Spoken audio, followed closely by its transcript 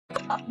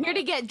Here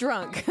to get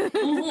drunk.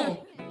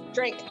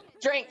 Drink.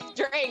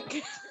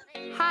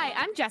 Hi,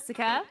 I'm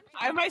Jessica.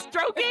 Am I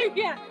stroking?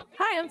 Yeah.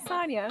 Hi, I'm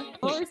Sonia.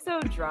 When we're so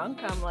drunk,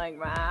 I'm like,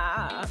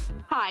 ah.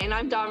 Hi, and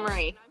I'm Dawn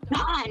Marie.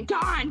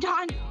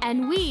 Dawn.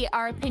 And we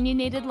are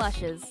Opinionated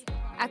Lushes,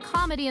 a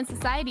comedy and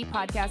society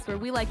podcast where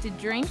we like to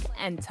drink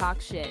and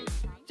talk shit.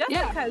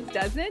 Jessica's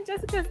doesn't.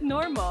 Jessica's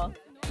normal.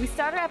 We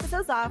start our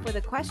episodes off with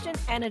a question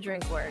and a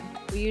drink word.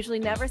 We usually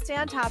never stay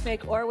on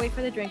topic or wait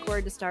for the drink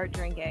word to start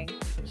drinking.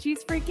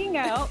 She's freaking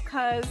out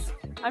because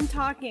I'm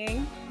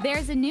talking.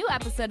 There's a new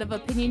episode of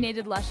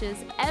Opinionated Lushes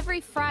every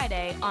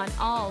Friday on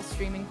all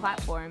streaming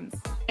platforms.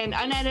 An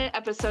unedited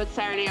episode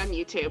Saturday on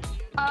YouTube.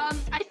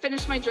 I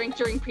finished my drink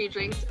during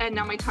pre-drinks, and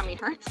now my tummy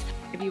hurts.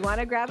 If you want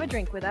to grab a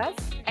drink with us,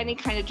 Any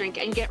kind of drink,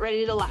 and get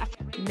ready to laugh.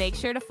 Make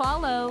sure to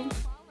follow.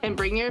 And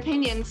bring your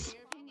opinions.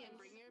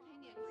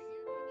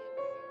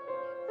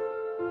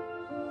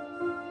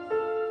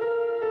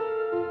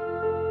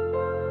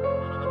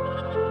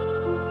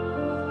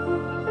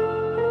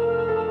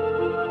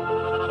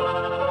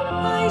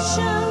 I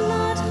shall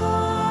not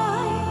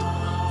hide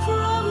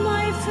from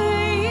my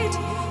fate,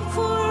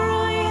 for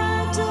I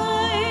have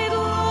died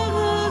long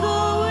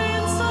ago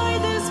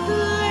inside this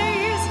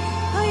place.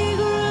 I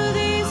grew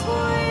these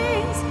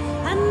wings,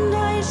 and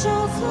I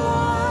shall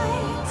fly,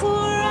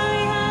 for I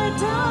have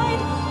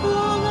died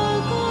long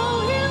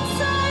ago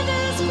inside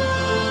this place.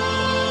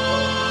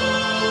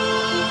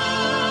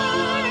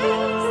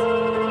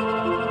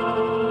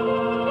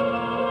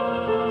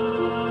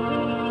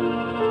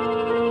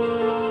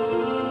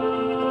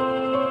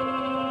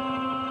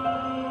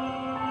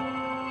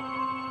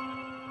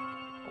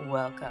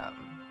 Welcome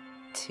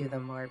to the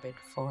morbid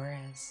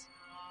forest.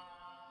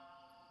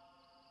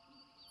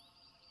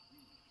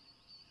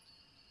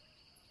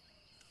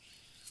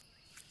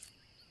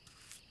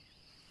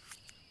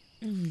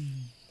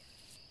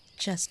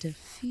 Just a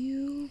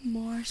few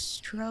more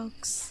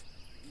strokes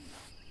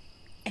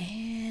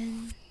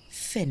and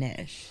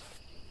finish.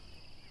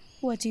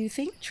 What do you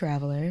think,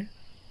 traveler?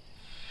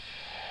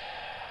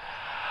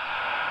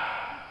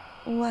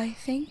 Why,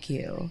 thank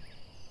you.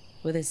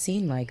 With a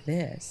scene like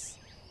this,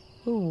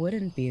 who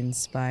wouldn't be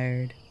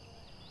inspired?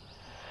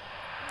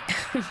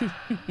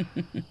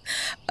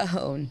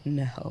 Oh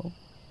no,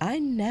 I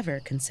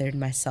never considered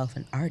myself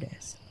an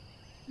artist.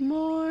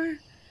 More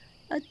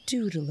a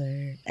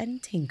doodler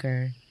and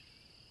tinker.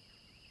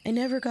 I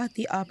never got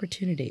the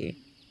opportunity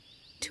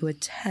to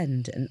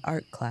attend an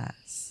art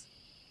class.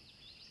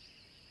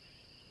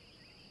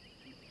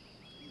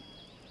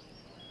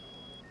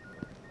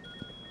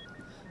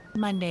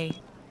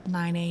 Monday,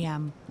 9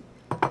 a.m.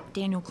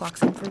 Daniel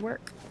clocks in for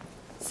work,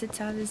 sits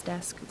at his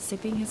desk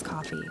sipping his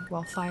coffee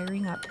while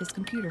firing up his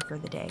computer for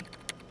the day.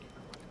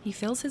 He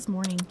fills his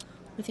morning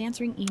with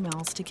answering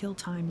emails to kill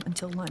time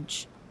until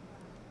lunch.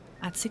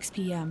 At 6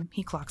 p.m.,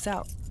 he clocks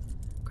out,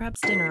 grabs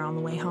dinner on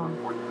the way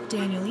home.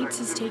 Daniel eats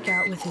his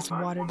takeout with his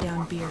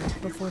watered-down beer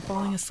before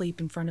falling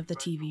asleep in front of the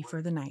TV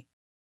for the night.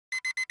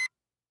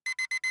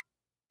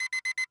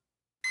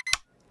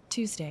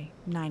 Tuesday,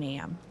 9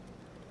 a.m.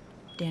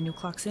 Daniel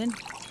clocks in,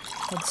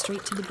 heads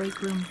straight to the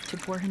break room to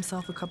pour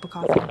himself a cup of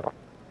coffee.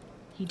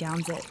 He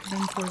downs it,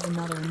 then pours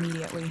another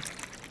immediately.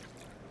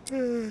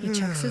 He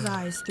checks his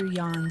eyes through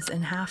yawns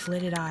and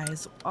half-lidded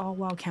eyes, all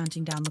while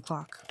counting down the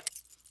clock.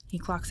 He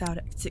clocks out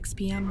at 6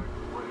 p.m.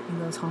 and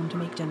goes home to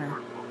make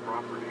dinner.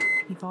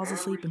 He falls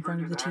asleep in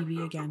front of the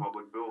TV again,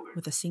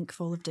 with a sink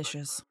full of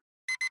dishes.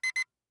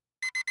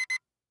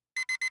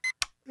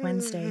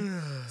 Wednesday,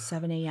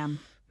 7 a.m.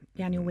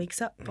 Daniel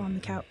wakes up on the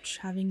couch,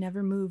 having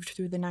never moved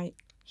through the night.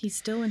 He's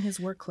still in his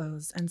work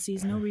clothes and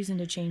sees no reason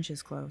to change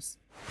his clothes.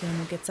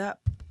 Daniel gets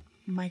up,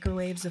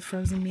 microwaves a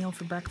frozen meal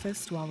for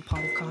breakfast while a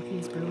pot of coffee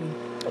is brewing.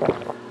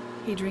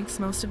 He drinks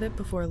most of it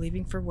before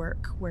leaving for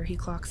work, where he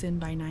clocks in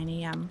by 9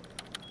 a.m.,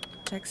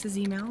 checks his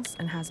emails,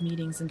 and has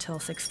meetings until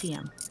 6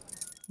 p.m.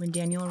 When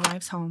Daniel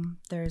arrives home,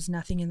 there is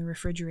nothing in the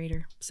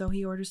refrigerator, so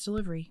he orders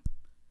delivery.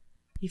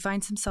 He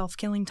finds himself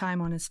killing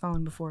time on his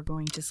phone before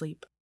going to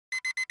sleep.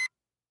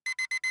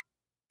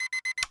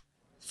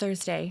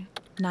 Thursday,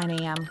 9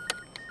 a.m.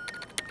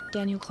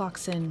 Daniel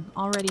clocks in,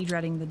 already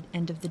dreading the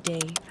end of the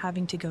day,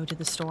 having to go to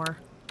the store.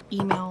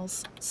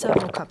 Emails,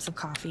 several cups of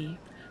coffee,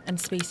 and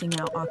spacing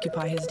out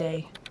occupy his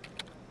day.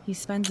 He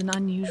spends an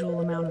unusual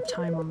amount of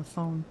time on the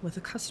phone with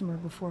a customer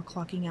before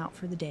clocking out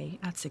for the day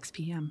at 6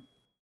 p.m.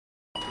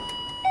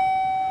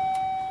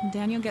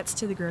 Daniel gets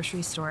to the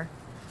grocery store,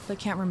 but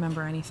can't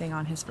remember anything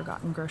on his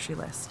forgotten grocery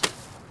list.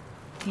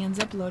 He ends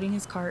up loading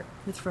his cart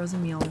with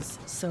frozen meals,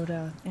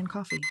 soda, and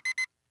coffee.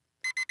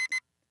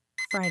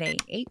 Friday,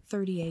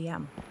 8:30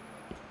 a.m.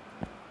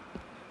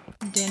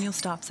 Daniel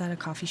stops at a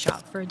coffee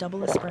shop for a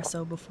double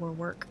espresso before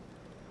work.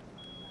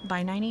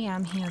 By 9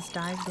 a.m., he has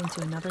dived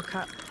into another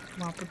cup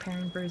while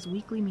preparing for his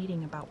weekly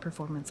meeting about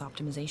performance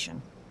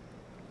optimization.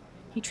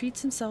 He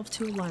treats himself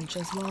to a lunch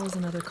as well as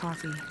another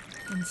coffee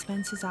and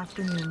spends his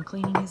afternoon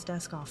cleaning his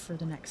desk off for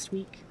the next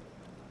week.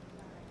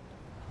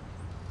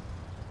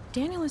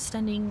 Daniel is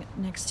standing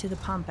next to the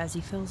pump as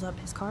he fills up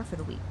his car for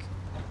the week.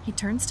 He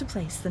turns to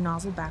place the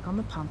nozzle back on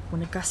the pump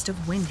when a gust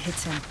of wind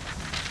hits him,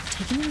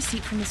 taking the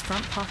receipt from his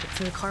front pocket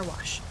to the car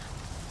wash,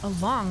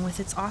 along with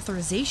its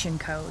authorization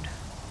code.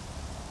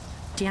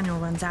 Daniel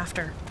runs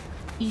after.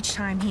 Each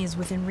time he is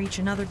within reach,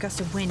 another gust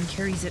of wind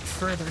carries it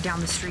further down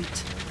the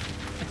street.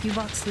 A few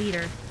blocks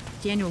later,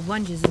 Daniel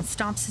lunges and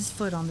stomps his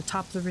foot on the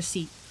top of the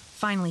receipt,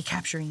 finally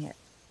capturing it.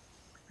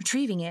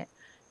 Retrieving it,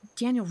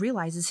 Daniel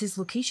realizes his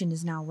location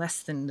is now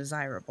less than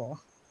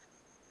desirable.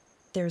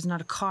 There is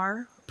not a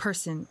car,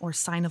 person, or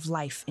sign of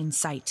life in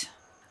sight.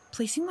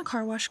 Placing the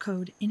car wash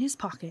code in his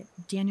pocket,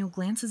 Daniel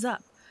glances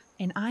up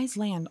and eyes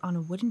land on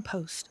a wooden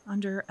post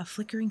under a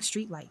flickering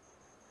streetlight.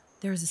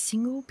 There is a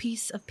single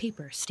piece of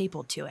paper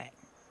stapled to it.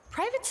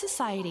 Private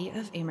Society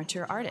of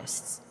Amateur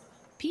Artists.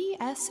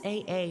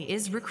 PSAA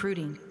is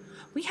recruiting.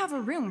 We have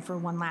a room for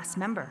one last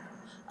member,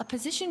 a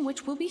position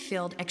which will be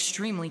filled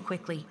extremely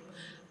quickly.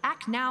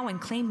 Act now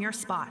and claim your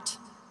spot.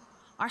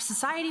 Our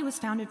society was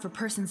founded for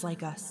persons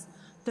like us,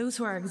 those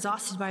who are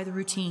exhausted by the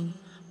routine,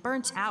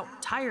 burnt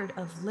out, tired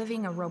of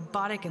living a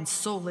robotic and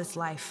soulless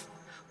life.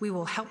 We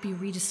will help you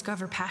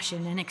rediscover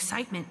passion and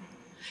excitement.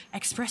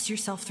 Express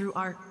yourself through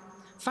art.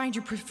 Find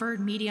your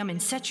preferred medium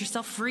and set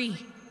yourself free.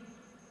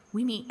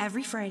 We meet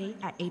every Friday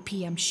at 8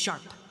 p.m.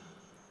 sharp.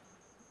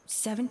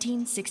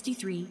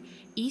 1763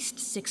 East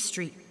 6th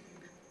Street.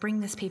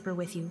 Bring this paper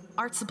with you.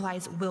 Art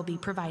supplies will be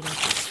provided.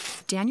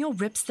 Daniel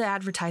rips the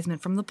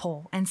advertisement from the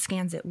pole and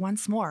scans it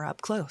once more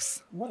up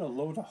close. What a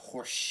load of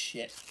horse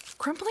shit.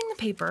 Crumpling the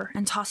paper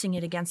and tossing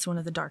it against one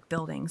of the dark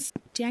buildings,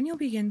 Daniel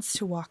begins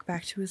to walk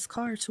back to his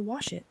car to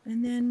wash it,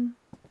 and then...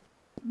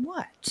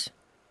 what?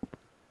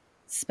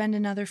 Spend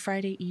another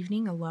Friday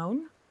evening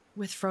alone?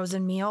 With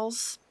frozen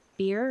meals,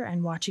 beer,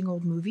 and watching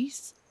old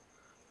movies?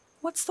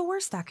 What's the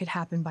worst that could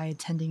happen by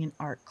attending an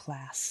art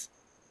class?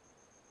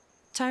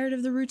 Tired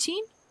of the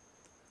routine?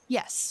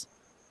 Yes.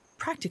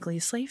 Practically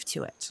a slave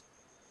to it.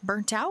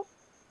 Burnt out?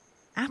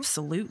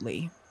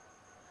 Absolutely.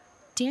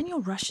 Daniel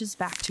rushes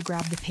back to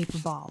grab the paper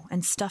ball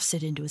and stuffs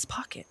it into his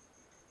pocket.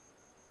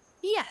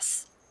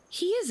 Yes,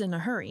 he is in a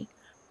hurry,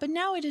 but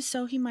now it is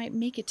so he might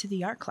make it to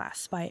the art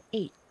class by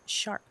 8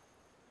 sharp.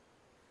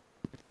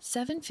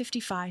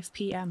 7:55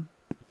 p.m.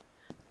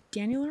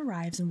 Daniel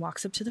arrives and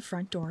walks up to the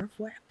front door of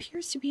what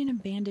appears to be an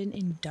abandoned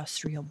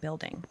industrial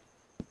building.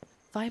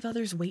 5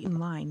 others wait in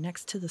line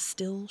next to the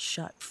still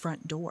shut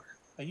front door.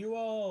 Are you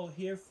all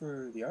here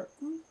for the art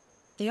group?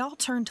 They all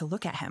turn to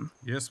look at him.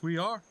 Yes, we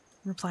are.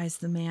 Replies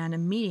the man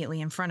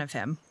immediately in front of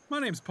him. My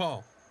name's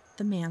Paul.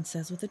 The man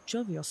says with a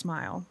jovial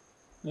smile.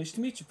 Nice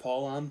to meet you,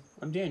 Paul.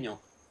 I'm Daniel.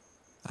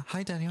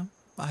 Hi, Daniel.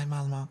 I'm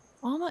Alma.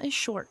 Alma is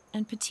short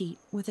and petite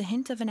with a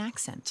hint of an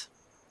accent.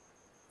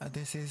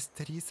 This is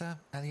Teresa,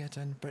 Elliot,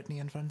 and Brittany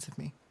in front of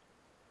me.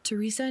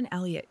 Teresa and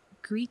Elliot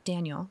greet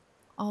Daniel,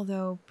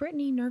 although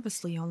Brittany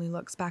nervously only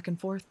looks back and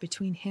forth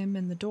between him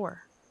and the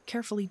door,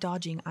 carefully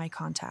dodging eye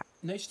contact.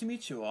 Nice to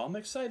meet you all. I'm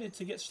excited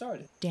to get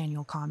started.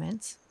 Daniel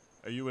comments.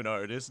 Are you an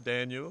artist,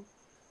 Daniel?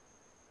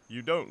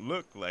 You don't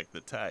look like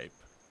the type.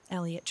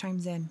 Elliot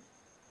chimes in.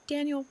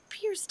 Daniel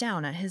peers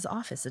down at his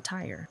office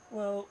attire.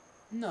 Well,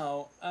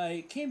 no.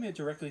 I came here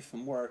directly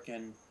from work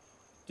and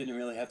didn't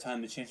really have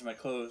time to change my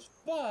clothes,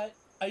 but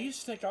I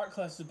used to take art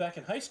classes back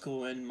in high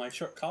school in my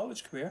short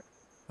college career.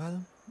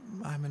 Well,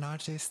 I'm an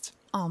artist.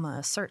 Alma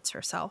asserts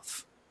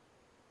herself.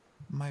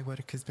 My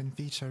work has been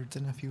featured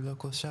in a few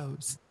local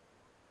shows.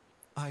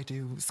 I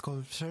do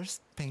sculptures,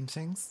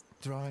 paintings,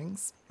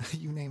 drawings,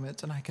 you name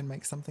it, and I can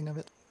make something of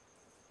it.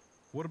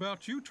 What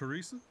about you,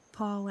 Teresa?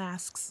 Paul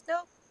asks.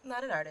 Nope,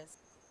 not an artist.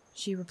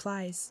 She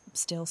replies,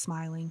 still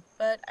smiling.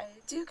 But I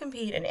do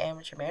compete in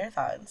amateur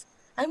marathons.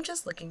 I'm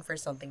just looking for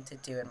something to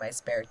do in my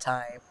spare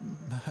time.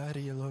 A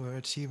real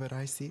overachiever,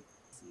 I see.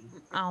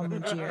 Alma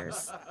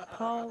jeers.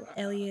 Paul,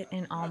 Elliot,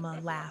 and Alma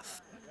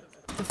laugh.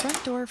 The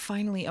front door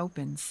finally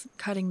opens,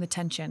 cutting the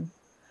tension.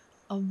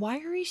 A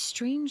wiry,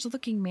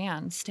 strange-looking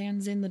man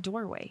stands in the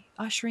doorway,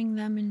 ushering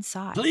them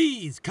inside.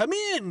 Please, come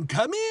in,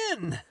 come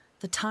in!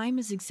 The time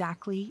is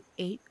exactly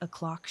 8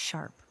 o'clock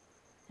sharp,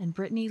 and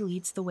Brittany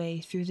leads the way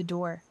through the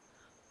door,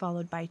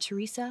 followed by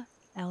Teresa,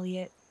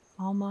 Elliot,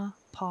 Alma,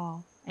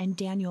 Paul, and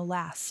Daniel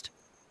last.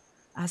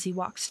 As he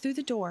walks through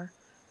the door,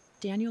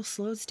 Daniel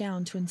slows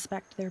down to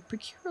inspect their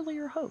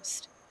peculiar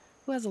host,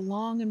 who has a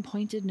long and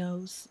pointed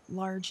nose,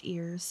 large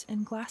ears,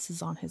 and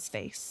glasses on his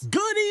face.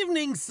 Good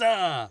evening,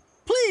 sir!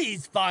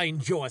 Please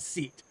find your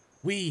seat.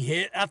 We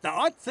here at the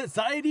Art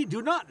Society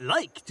do not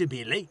like to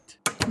be late,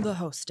 the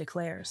host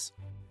declares.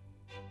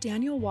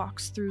 Daniel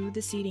walks through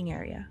the seating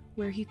area,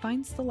 where he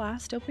finds the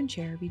last open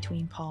chair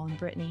between Paul and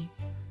Brittany,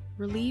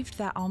 relieved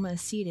that Alma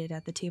is seated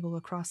at the table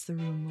across the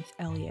room with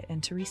Elliot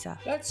and Teresa.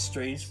 That's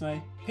strange.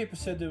 My paper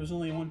said there was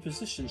only one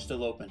position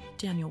still open.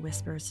 Daniel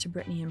whispers to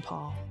Brittany and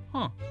Paul.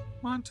 Huh,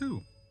 mine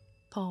too.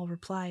 Paul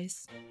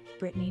replies.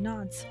 Brittany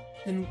nods.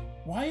 And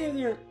why are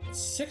there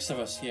 6 of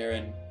us here,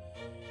 and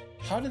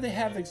how do they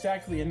have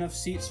exactly enough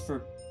seats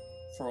for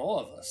all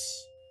of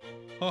us?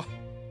 Oh,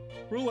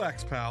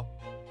 relax, pal.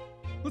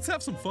 Let's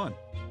have some fun.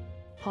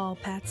 Paul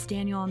pats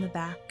Daniel on the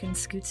back and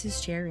scoots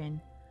his chair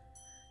in.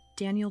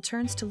 Daniel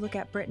turns to look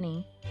at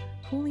Brittany,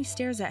 who only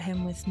stares at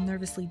him with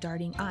nervously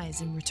darting eyes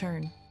in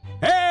return.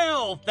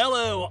 Hail,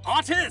 fellow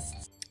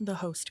artists! The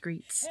host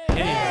greets.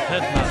 Hey,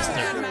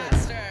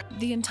 headmaster.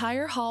 The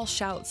entire hall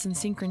shouts in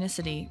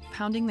synchronicity,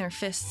 pounding their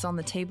fists on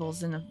the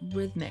tables in a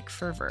rhythmic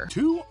fervor.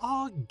 To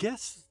our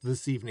guests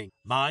this evening,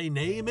 my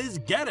name is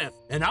Gareth,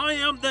 and I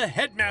am the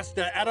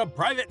headmaster at a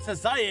private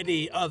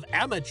society of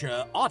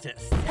amateur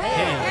artists.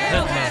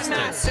 Hail,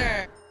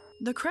 headmaster.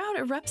 The crowd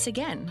erupts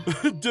again.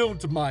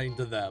 Don't mind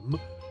them.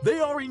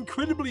 They are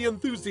incredibly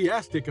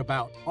enthusiastic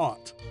about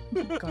art.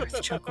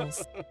 Garth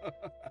chuckles.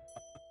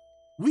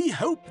 We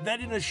hope that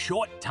in a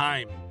short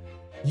time,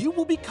 you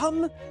will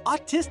become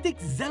artistic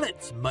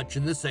zealots much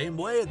in the same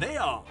way they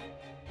are.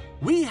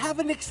 We have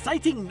an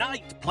exciting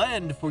night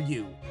planned for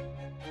you.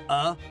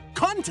 A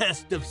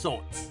contest of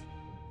sorts.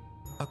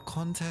 A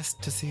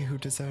contest to see who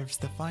deserves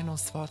the final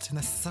spot in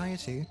the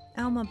society.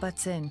 Alma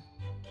butts in.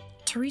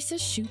 Teresa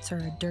shoots her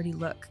a dirty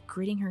look,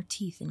 gritting her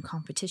teeth in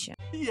competition.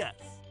 Yes,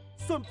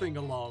 something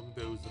along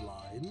those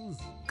lines.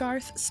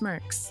 Garth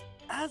smirks.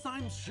 As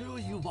I'm sure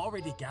you've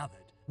already gathered,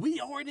 we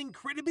are an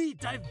incredibly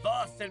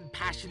diverse and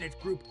passionate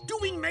group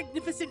doing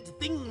magnificent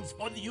things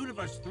for the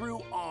universe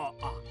through our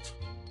art,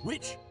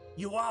 which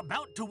you are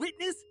about to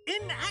witness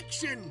in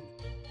action.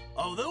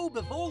 Although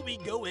before we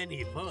go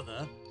any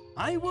further,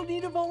 I will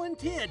need a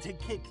volunteer to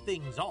kick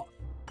things off.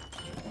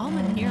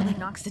 Alma nearly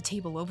knocks the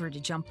table over to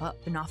jump up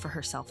and offer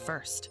herself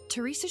first.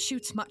 Teresa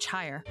shoots much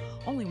higher,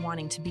 only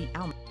wanting to beat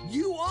Alma.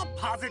 You are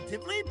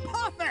positively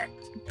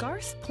perfect!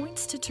 Garth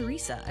points to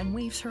Teresa and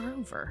waves her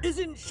over.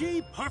 Isn't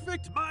she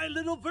perfect, my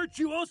little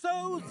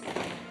virtuosos?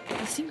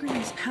 The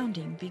synchronous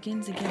pounding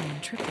begins again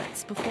in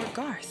triplets before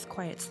Garth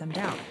quiets them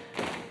down.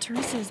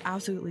 Teresa is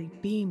absolutely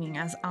beaming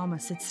as Alma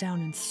sits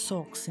down and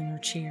sulks in her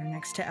chair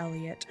next to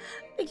Elliot.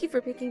 Thank you for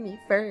picking me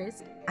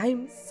first.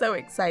 I'm so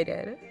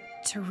excited.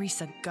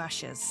 Teresa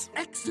gushes.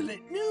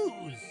 Excellent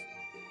news!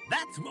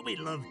 That's what we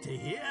love to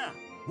hear.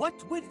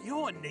 What would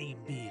your name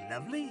be,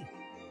 lovely?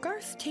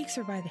 Garth takes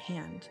her by the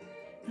hand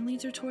and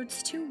leads her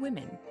towards two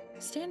women,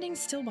 standing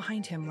still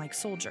behind him like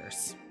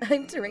soldiers.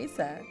 I'm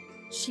Teresa,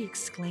 she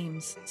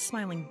exclaims,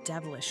 smiling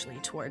devilishly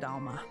toward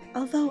Alma.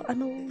 Although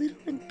I'm a little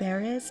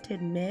embarrassed to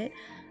admit,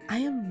 I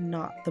am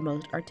not the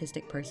most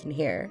artistic person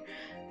here,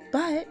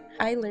 but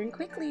I learn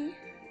quickly.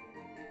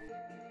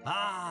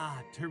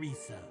 Ah,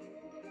 Teresa.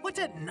 What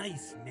a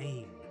nice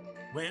name.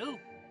 Well,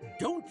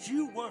 don't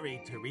you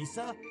worry,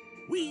 Teresa.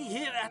 We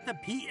here at the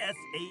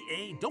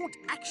PSAA don't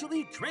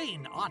actually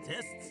train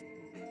artists.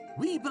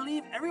 We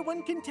believe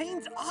everyone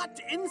contains art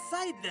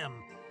inside them,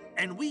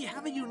 and we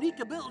have a unique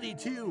ability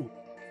to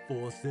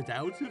force it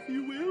out, if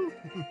you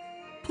will.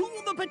 Pull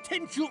the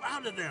potential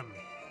out of them.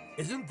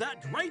 Isn't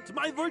that right,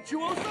 my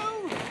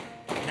virtuoso?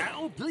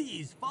 Now,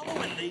 please follow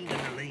Elaine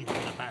and Elaine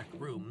in the back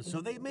room so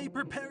they may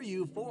prepare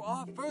you for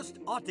our first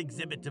art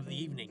exhibit of the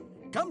evening.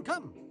 Come,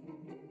 come.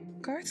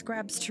 Garth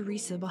grabs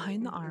Teresa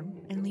behind the arm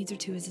and leads her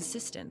to his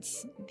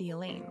assistants, the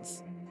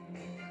Elaines,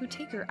 who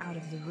take her out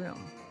of the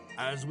room.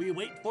 As we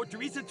wait for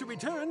Teresa to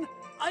return,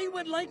 I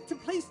would like to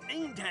place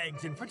name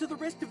tags in front of the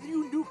rest of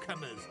you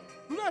newcomers.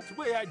 That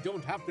way I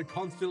don't have to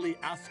constantly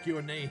ask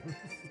your names.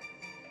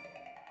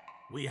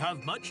 We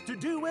have much to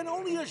do and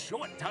only a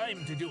short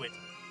time to do it.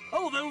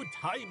 Although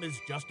time is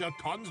just a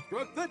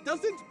construct that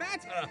doesn't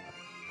matter.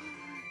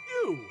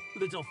 You,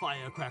 little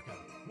firecracker,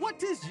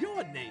 what is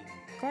your name?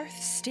 Garth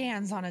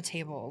stands on a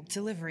table,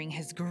 delivering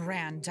his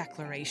grand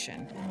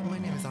declaration. My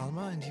name is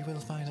Alma, and you will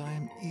find I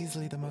am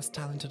easily the most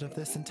talented of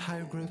this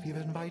entire group you've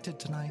invited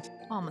tonight.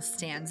 Alma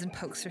stands and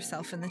pokes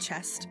herself in the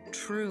chest,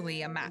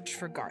 truly a match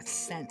for Garth's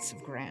sense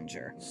of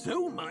grandeur.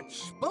 So much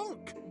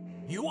spunk!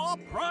 You are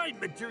prime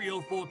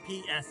material for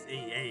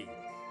PSAA,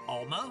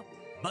 Alma.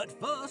 But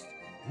first,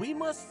 we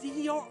must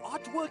see your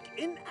artwork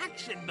in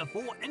action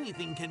before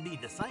anything can be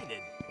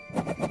decided.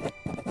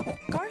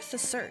 Garth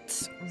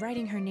asserts,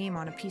 writing her name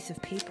on a piece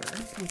of paper,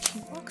 which he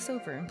walks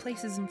over and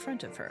places in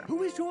front of her.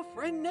 Who is your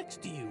friend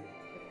next to you?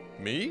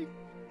 Me?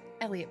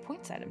 Elliot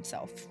points at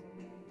himself.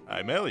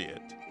 I'm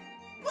Elliot.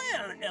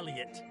 Well,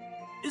 Elliot,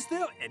 is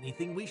there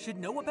anything we should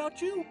know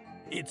about you?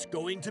 It's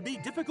going to be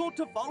difficult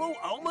to follow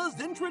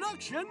Alma's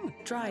introduction.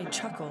 Dry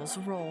chuckles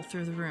roll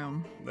through the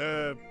room.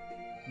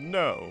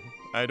 No,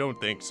 I don't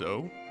think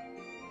so.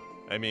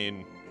 I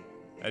mean,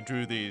 I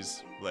drew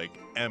these,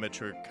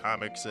 amateur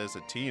comics as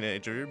a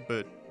teenager,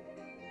 but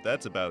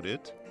that's about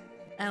it.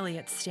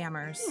 Elliot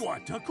stammers.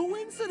 What a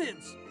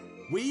coincidence!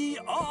 We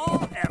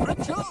are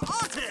amateur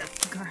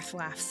artists! Garth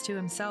laughs to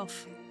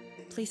himself,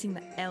 placing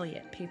the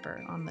Elliot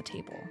paper on the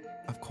table.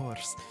 Of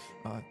course,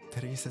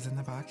 Teresa's in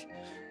the back,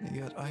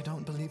 yet I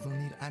don't believe we'll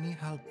need any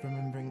help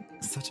remembering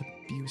such a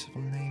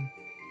beautiful name.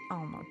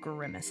 Alma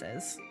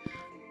grimaces.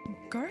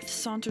 Garth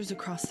saunters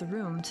across the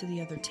room to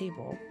the other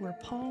table, where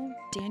Paul,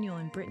 Daniel,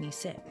 and Brittany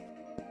sit.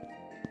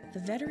 The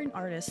veteran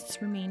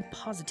artists remain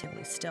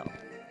positively still,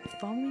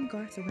 following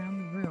Garth around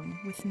the room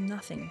with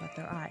nothing but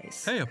their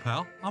eyes. Hey,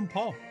 pal, I'm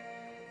Paul.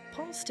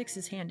 Paul sticks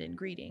his hand in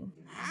greeting.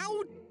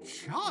 How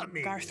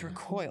charming! Garth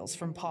recoils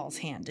from Paul's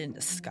hand in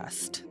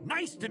disgust.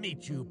 Nice to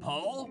meet you,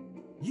 Paul.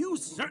 You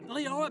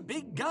certainly are a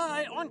big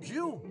guy, aren't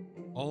you?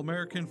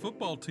 All-American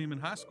football team in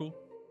high school.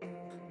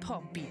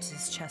 Paul beats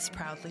his chest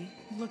proudly,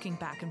 looking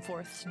back and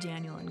forth to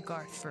Daniel and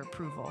Garth for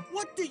approval.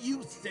 What do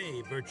you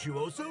say,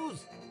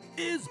 virtuosos?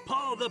 Is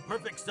Paul the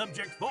perfect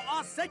subject for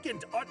our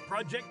second art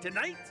project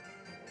tonight?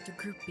 The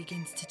group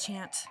begins to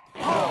chant,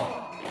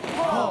 Paul!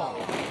 Paul!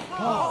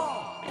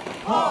 Paul!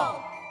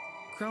 Paul!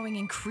 growing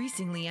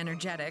increasingly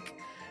energetic,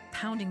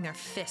 pounding their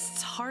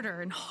fists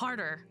harder and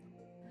harder.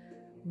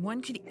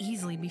 One could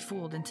easily be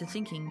fooled into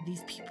thinking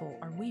these people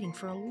are waiting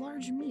for a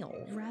large meal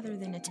rather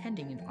than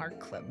attending an art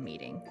club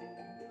meeting.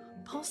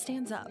 Paul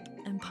stands up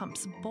and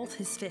pumps both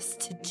his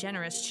fists to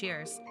generous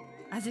cheers,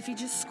 as if he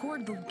just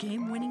scored the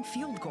game-winning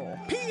field goal.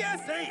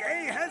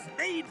 PSAA has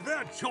made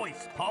their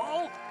choice,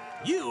 Paul.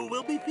 You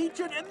will be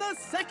featured in the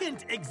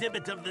second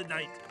exhibit of the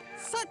night.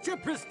 Such a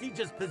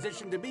prestigious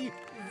position to be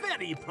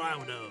very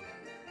proud of.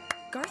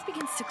 Garth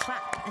begins to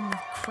clap, and the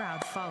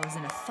crowd follows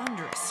in a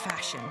thunderous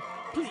fashion.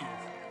 Please,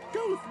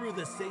 go through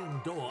the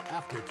same door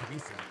after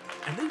Teresa,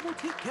 and they will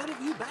take care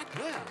of you back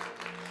there.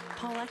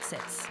 Paul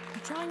exits,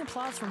 drawing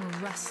applause from a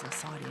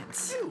restless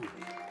audience. You!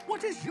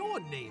 What is your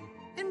name,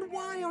 and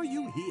why are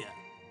you here?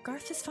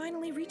 Garth has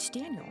finally reached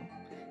Daniel,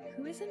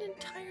 who isn't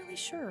entirely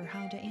sure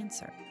how to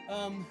answer.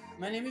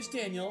 My name is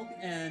Daniel,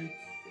 and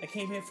I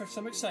came here for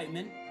some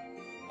excitement.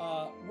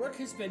 Work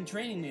has been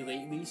draining me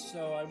lately,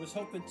 so I was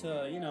hoping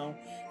to,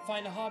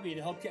 find a hobby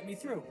to help get me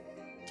through.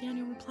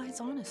 Daniel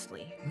replies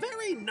honestly.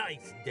 Very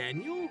nice,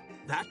 Daniel.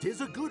 That is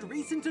a good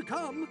reason to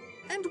come.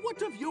 And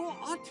what of your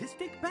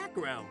artistic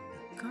background?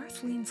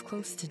 Garth leans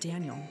close to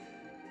Daniel,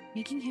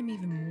 making him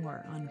even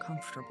more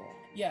uncomfortable.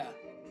 Yeah.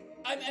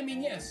 I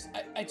mean, yes,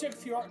 I took a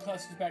few art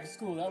classes back at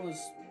school. That was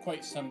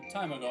quite some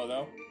time ago,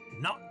 though.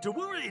 Not to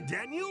worry,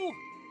 Daniel.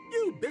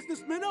 You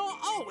businessmen are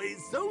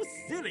always so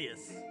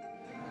serious.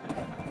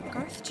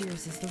 Garth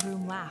jeers as the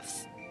room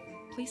laughs,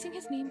 placing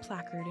his name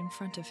placard in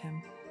front of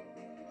him.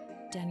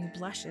 Daniel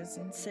blushes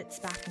and sits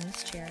back in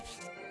his chair.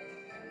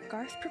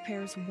 Garth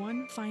prepares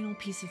one final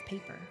piece of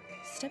paper,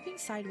 stepping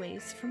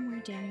sideways from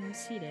where Daniel is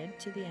seated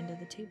to the end of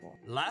the table.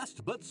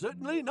 Last but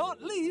certainly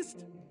not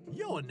least,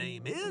 your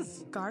name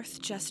is? Garth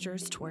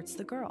gestures towards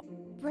the girl.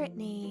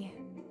 Brittany.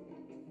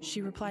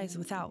 She replies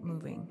without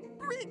moving.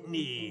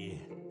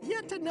 Brittany.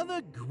 Yet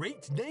another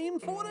great name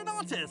for an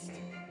artist.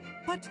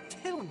 But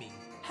tell me,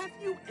 have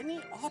you any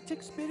art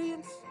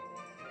experience?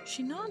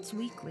 She nods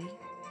weakly,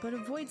 but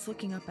avoids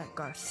looking up at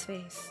Garth's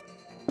face.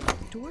 The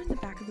door in the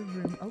back of the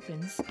room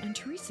opens, and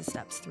Teresa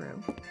steps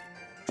through,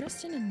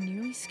 dressed in a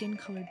nearly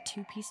skin-colored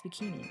two-piece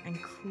bikini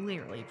and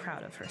clearly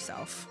proud of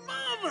herself.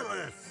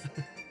 Marvelous!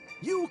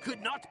 You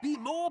could not be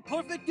more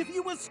perfect if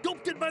you were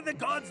sculpted by the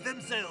gods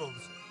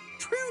themselves.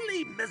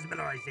 Truly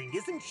mesmerizing,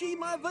 isn't she,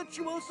 my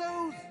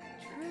virtuosos?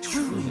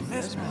 Truly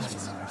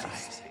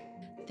mesmerizing.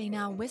 They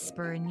now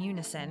whisper in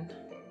unison,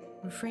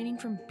 refraining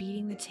from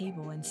beating the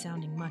table and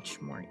sounding much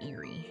more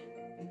eerie.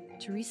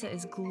 Teresa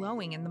is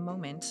glowing in the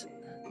moment,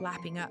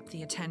 lapping up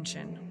the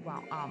attention,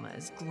 while Alma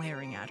is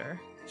glaring at her.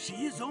 She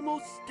is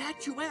almost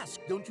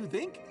statuesque, don't you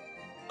think?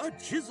 A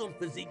chiseled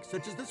physique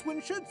such as this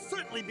one should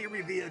certainly be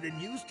revered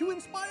and used to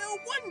inspire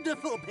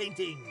wonderful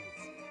paintings.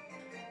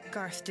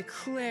 Garth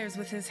declares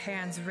with his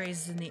hands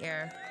raised in the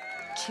air.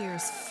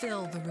 Cheers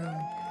fill the room.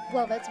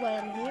 Well, that's why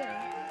I'm here.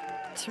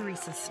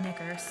 Teresa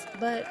snickers.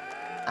 But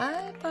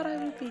I thought I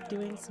would be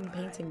doing some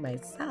painting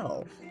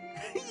myself.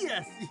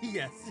 Yes,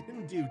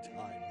 in due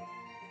time.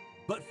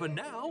 But for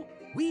now,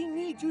 we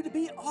need you to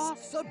be our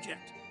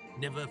subject.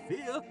 Never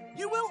fear,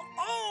 you will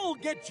all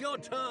get your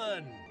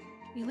turn.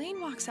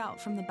 Elaine walks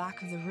out from the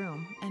back of the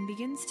room and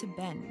begins to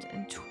bend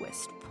and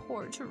twist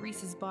poor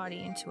Teresa's body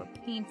into a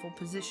painful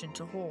position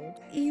to hold.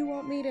 You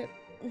want me to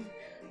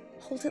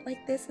hold it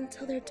like this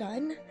until they're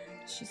done?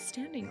 She's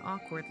standing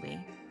awkwardly,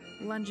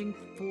 lunging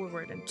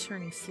forward and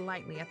turning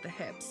slightly at the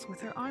hips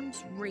with her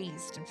arms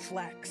raised and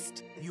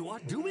flexed. You are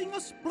doing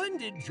a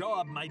splendid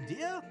job, my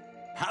dear.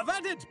 Have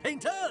at it,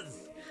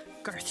 painters!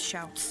 Garth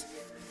shouts.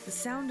 The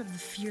sound of the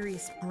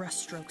furious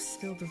brushstrokes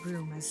fill the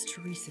room as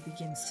Teresa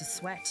begins to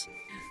sweat.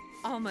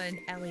 Alma and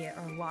Elliot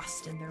are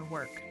lost in their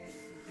work.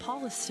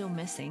 Paul is still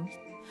missing,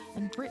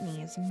 and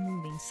Brittany is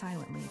moving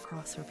silently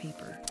across her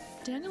paper.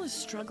 Daniel is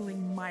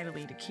struggling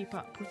mightily to keep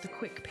up with the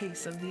quick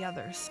pace of the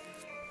others.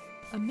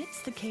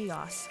 Amidst the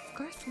chaos,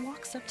 Garth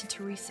walks up to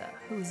Teresa,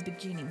 who is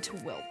beginning to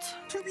wilt.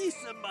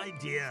 Teresa, my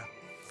dear,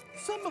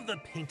 some of the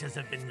painters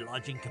have been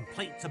lodging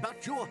complaints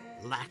about your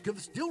lack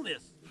of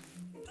stillness.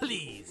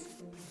 Please,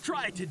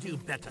 try to do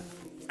better,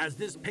 as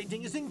this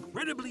painting is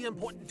incredibly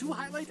important to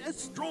highlight a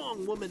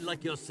strong woman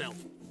like yourself.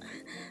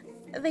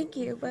 Thank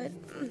you, but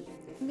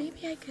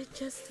maybe I could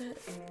just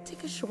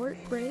take a short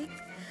break.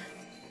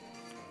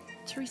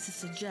 Teresa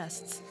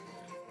suggests,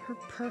 her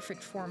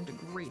perfect form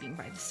degrading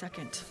by the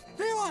second.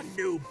 There are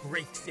no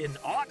breaks in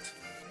art.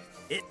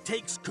 It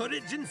takes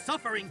courage and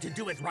suffering to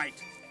do it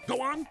right.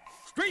 Go on,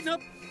 straighten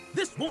up.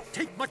 This won't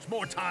take much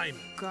more time.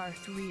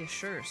 Garth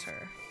reassures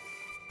her.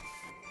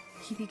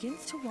 He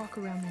begins to walk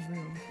around the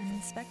room and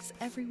inspects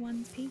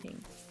everyone's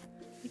painting.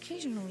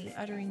 occasionally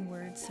uttering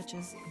words such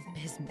as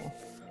abysmal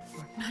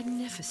or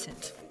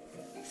magnificent.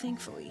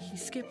 Thankfully, he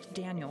skipped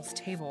Daniel's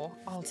table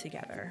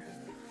altogether.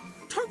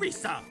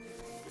 Teresa!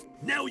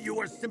 Now you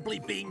are simply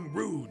being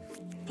rude.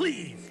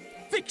 Please,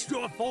 fix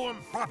your form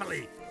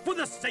properly for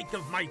the sake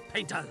of my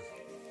painters.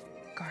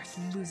 Garth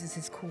loses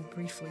his cool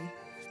briefly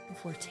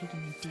before taking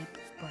a deep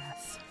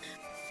breath.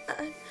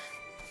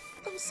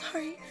 I'm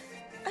sorry.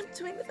 I'm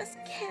doing the best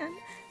I can.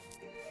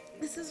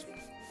 This is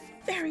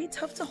very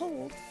tough to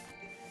hold.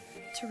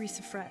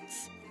 Teresa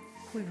frets,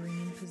 quivering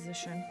in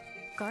position.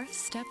 Garth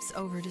steps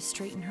over to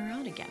straighten her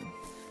out again,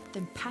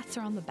 then pats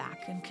her on the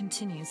back and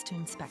continues to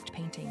inspect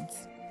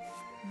paintings.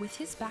 With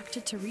his back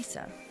to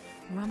Teresa,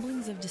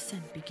 rumblings of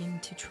dissent begin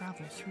to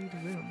travel through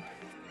the room.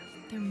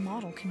 Their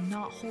model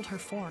cannot hold her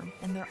form,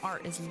 and their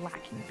art is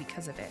lacking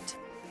because of it.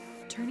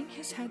 Turning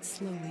his head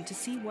slowly to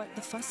see what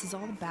the fuss is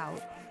all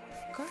about,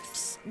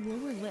 Garth's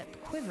lower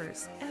lip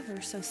quivers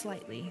ever so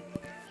slightly.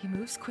 He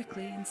moves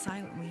quickly and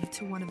silently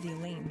to one of the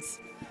Elaines,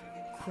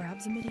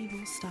 grabs a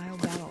medieval-style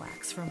battle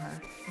axe from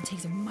her, and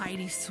takes a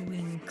mighty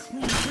swing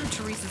clean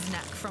through Teresa's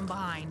neck from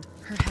behind.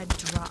 Her head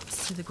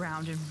drops to the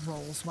ground and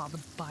rolls while the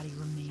body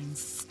remains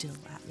still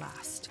at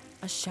last.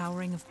 A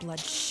showering of blood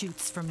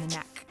shoots from the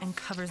neck and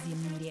covers the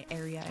immediate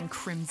area in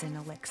crimson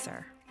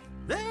elixir.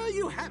 There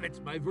you have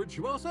it, my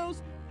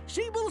virtuosos.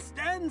 She will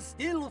stand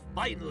still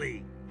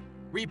finally.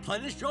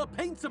 Replenish your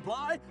paint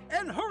supply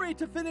and hurry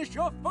to finish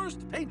your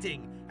first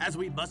painting, as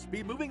we must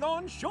be moving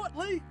on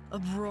shortly.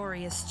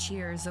 Uproarious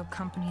cheers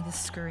accompany the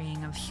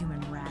scurrying of human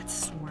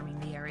rats swarming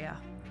the area,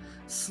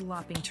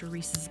 slopping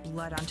Teresa's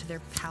blood onto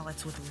their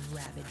palates with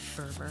rabid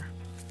fervor.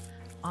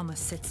 Alma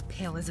sits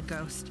pale as a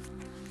ghost,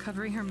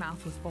 covering her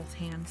mouth with both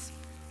hands,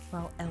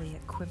 while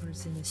Elliot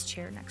quivers in his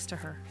chair next to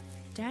her.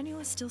 Daniel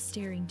is still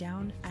staring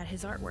down at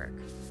his artwork,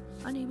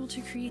 unable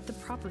to create the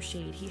proper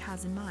shade he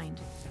has in mind,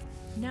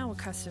 now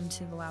accustomed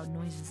to the loud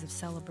noises of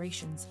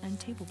celebrations and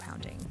table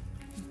pounding.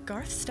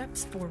 Garth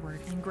steps forward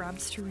and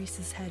grabs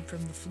Teresa's head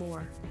from the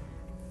floor,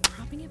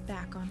 propping it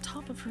back on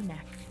top of her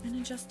neck and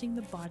adjusting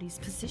the body's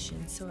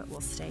position so it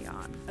will stay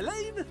on.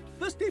 Elaine,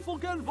 the staple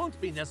gun won't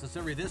be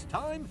necessary this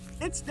time.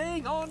 It's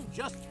staying on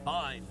just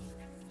fine.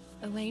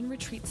 Elaine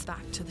retreats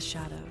back to the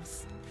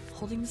shadows,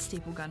 holding the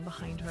staple gun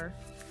behind her.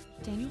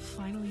 Daniel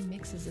finally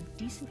mixes a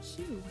decent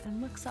hue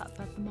and looks up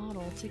at the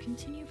model to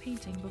continue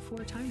painting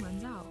before time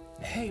runs out.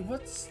 Hey,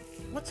 what's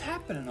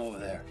happening over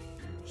there?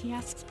 He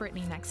asks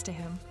Brittany next to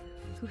him,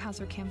 who has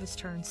her canvas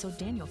turned so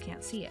Daniel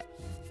can't see it.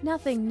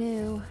 Nothing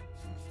new.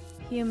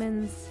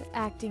 Humans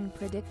acting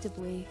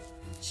predictably.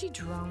 She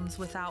drones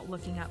without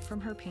looking up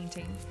from her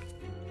painting.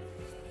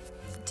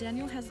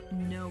 Daniel has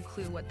no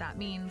clue what that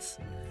means,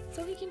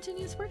 so he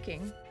continues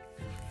working.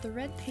 The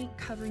red paint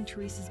covering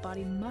Teresa's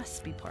body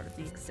must be part of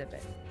the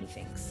exhibit, he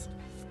thinks.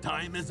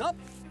 Time is up.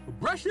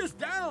 Brushes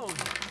down.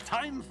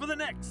 Time for the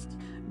next.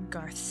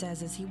 Garth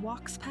says as he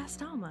walks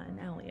past Alma and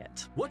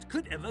Elliot. What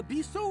could ever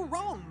be so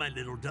wrong, my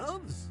little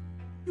doves?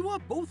 You are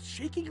both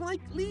shaking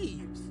like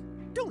leaves.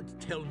 Don't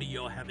tell me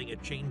you're having a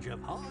change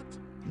of heart.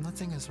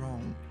 Nothing is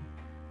wrong.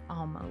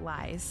 Alma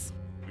lies.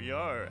 We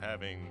are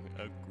having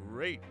a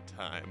great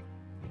time.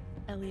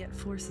 Elliot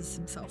forces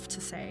himself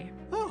to say,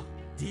 Oh,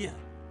 dear.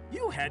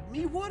 You had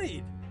me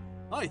worried.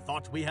 I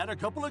thought we had a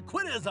couple of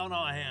quitters on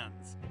our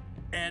hands.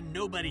 And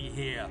nobody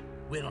here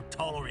will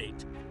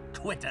tolerate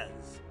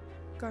quitters.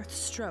 Garth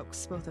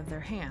strokes both of their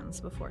hands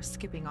before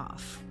skipping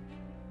off.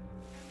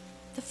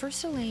 The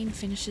first Elaine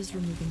finishes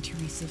removing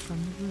Teresa from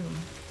the room,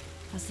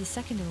 as the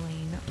second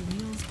Elaine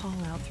wheels Paul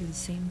out through the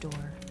same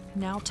door,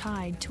 now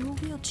tied to a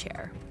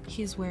wheelchair.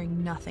 He is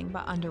wearing nothing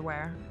but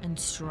underwear and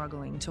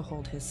struggling to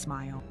hold his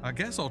smile. I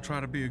guess I'll try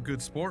to be a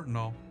good sport and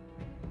all,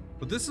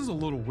 but this is a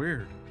little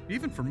weird,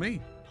 even for me.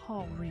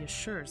 Paul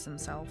reassures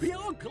himself. We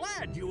are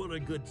glad you are a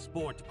good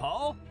sport,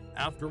 Paul.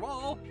 After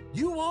all,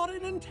 you are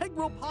an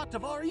integral part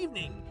of our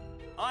evening.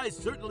 I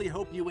certainly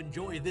hope you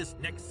enjoy this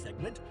next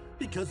segment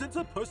because it's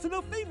a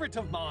personal favorite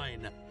of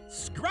mine.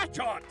 Scratch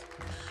Art!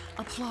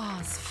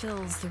 Applause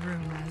fills the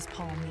room as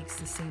Paul makes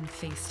the same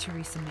face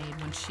Teresa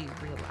made when she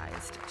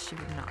realized she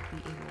would not be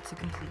able to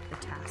complete the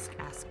task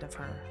asked of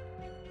her.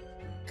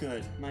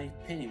 Good. My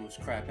painting was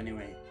crap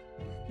anyway.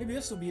 Maybe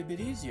this will be a bit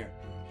easier.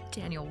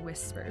 Daniel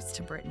whispers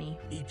to Brittany.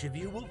 Each of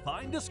you will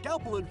find a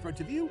scalpel in front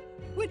of you,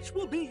 which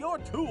will be your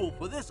tool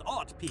for this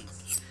art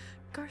piece.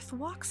 Garth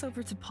walks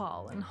over to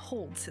Paul and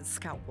holds his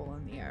scalpel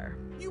in the air.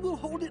 You will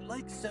hold it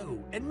like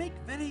so and make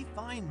very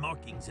fine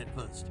markings at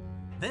first.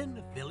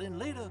 Then fill in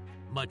later,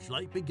 much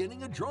like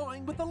beginning a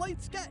drawing with a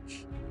light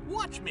sketch.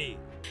 Watch me.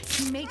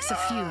 He makes a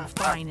few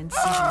fine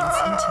incisions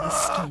into the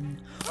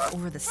skin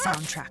over the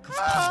soundtrack of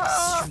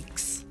Paul's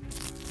streaks.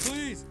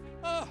 Please!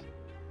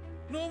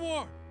 No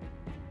more!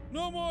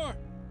 No more!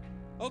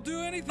 I'll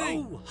do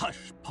anything! Oh,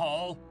 hush,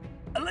 Paul.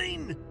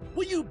 Elaine,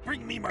 will you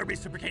bring me my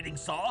reciprocating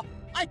saw?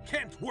 I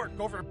can't work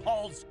over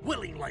Paul's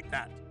willing like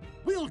that.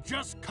 We'll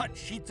just cut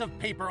sheets of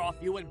paper off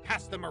you and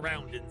pass them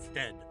around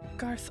instead.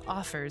 Garth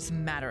offers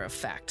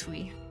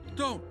matter-of-factly.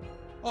 Don't!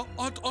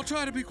 I'll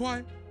try to be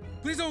quiet.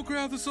 Please don't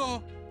grab the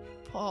saw.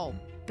 Paul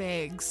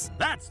bags.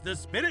 That's the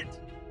spirit.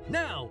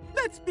 Now,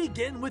 let's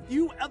begin with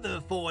you other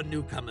 4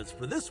 newcomers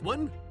for this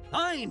one.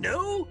 I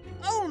know,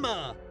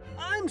 Alma.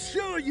 I'm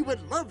sure you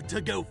would love to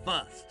go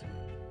first.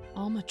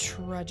 Alma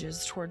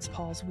trudges towards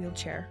Paul's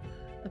wheelchair,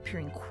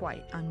 appearing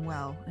quite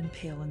unwell and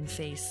pale in the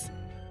face.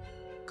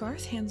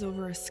 Garth hands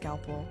over a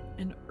scalpel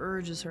and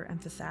urges her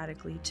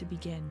emphatically to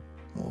begin.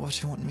 What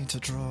do you want me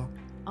to draw?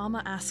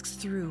 Alma asks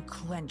through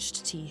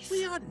clenched teeth.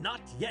 We are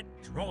not yet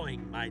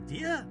drawing, my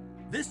dear.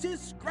 This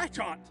is scratch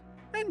art.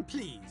 And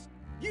please,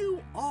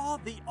 you are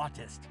the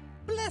artist.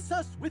 Bless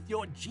us with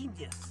your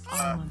genius.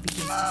 Alma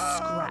begins to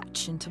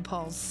scratch into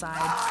Paul's side,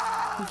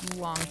 whose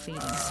long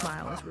fading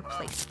smile is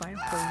replaced by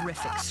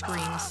horrific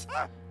screams.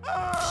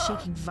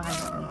 Shaking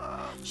violently,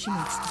 she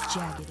makes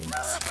jagged and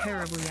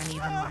terribly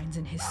uneven lines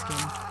in his skin,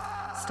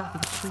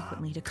 stopping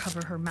frequently to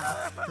cover her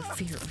mouth for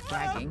fear of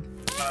gagging.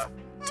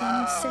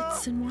 Daniel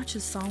sits and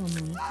watches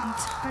solemnly,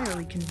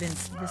 entirely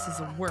convinced this is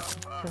a work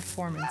of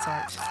performance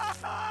art.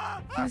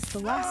 He was the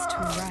last to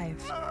arrive.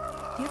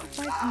 The other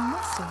 5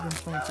 must have been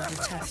planted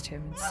to test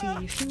him and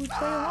see if he would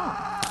play along.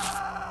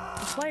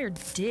 The flyer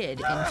did,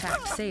 in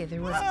fact, say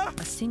there was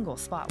a single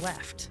spot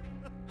left.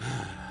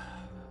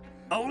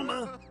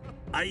 Alma,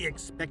 I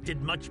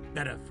expected much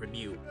better from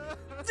you.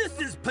 This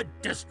is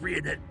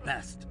pedestrian at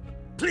best.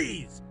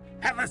 Please,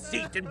 have a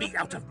seat and be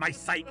out of my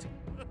sight.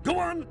 Go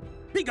on,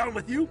 be gone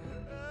with you.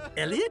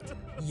 Elliot,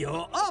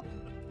 you're up.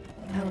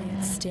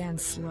 Elliot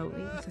stands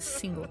slowly with a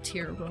single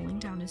tear rolling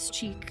down his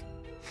cheek.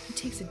 He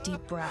takes a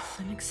deep breath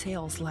and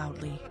exhales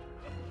loudly,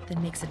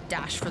 then makes a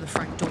dash for the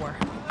front door.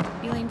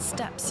 Elaine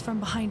steps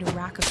from behind a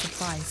rack of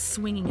supplies,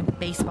 swinging a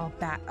baseball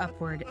bat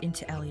upward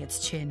into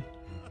Elliot's chin.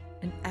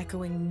 An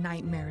echoing,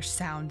 nightmarish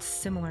sound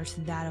similar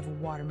to that of a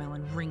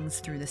watermelon rings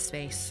through the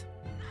space.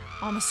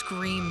 Alma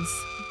screams,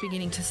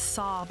 beginning to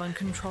sob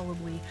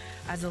uncontrollably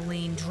as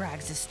Elaine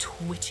drags his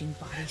twitching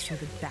body through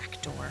the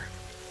back door.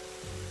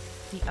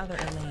 The other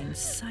Elaine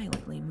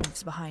silently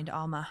moves behind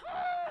Alma,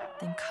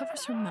 then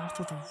covers her mouth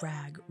with a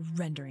rag,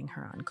 rendering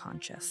her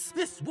unconscious.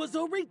 This was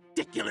a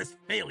ridiculous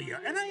failure,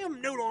 and I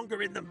am no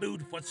longer in the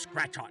mood for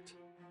scratch art.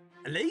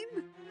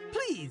 Elaine,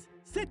 please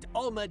sit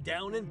Alma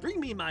down and bring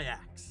me my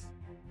axe.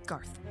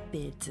 Garth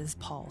bids as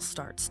Paul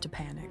starts to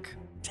panic.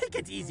 Take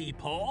it easy,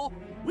 Paul.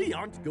 We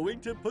aren't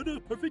going to put a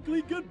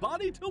perfectly good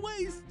body to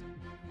waste.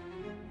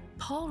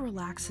 Paul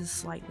relaxes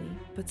slightly,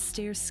 but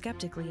stares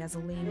skeptically as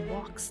Elaine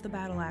walks the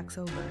battle axe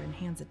over and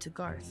hands it to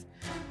Garth,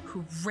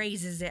 who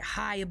raises it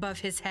high above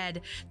his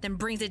head, then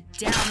brings it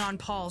down on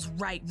Paul's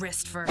right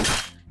wrist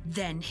first,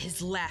 then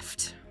his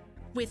left.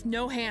 With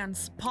no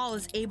hands, Paul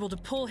is able to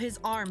pull his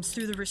arms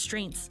through the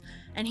restraints,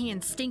 and he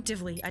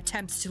instinctively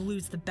attempts to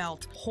lose the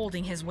belt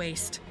holding his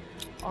waist,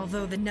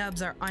 although the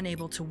nubs are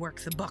unable to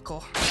work the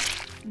buckle.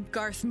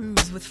 Garth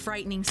moves with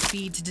frightening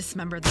speed to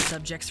dismember the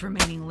subject's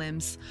remaining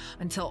limbs,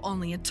 until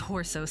only a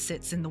torso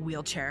sits in the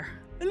wheelchair.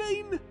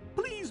 Elaine,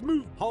 please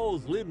move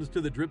Paul's limbs to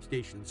the drip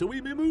station so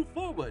we may move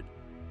forward.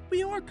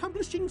 We are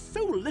accomplishing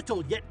so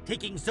little, yet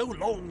taking so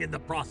long in the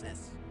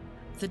process.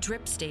 The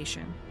drip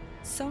station,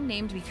 so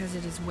named because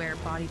it is where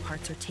body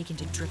parts are taken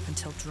to drip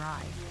until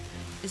dry,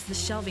 is the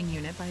shelving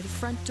unit by the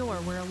front door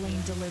where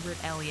Elaine delivered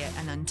Elliot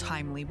an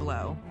untimely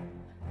blow.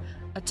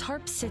 A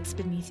tarp sits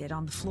beneath it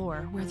on the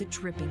floor where the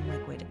dripping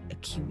liquid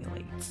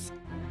accumulates.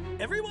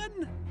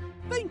 Everyone,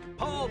 thank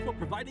Paul for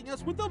providing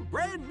us with a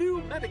brand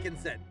new mannequin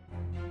set.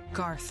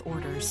 Garth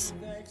orders.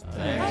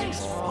 Thanks,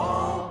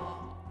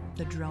 Paul.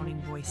 The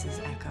droning voices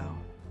echo.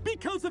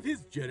 Because of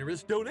his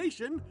generous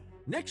donation,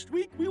 next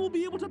week we will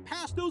be able to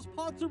pass those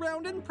pots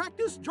around and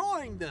practice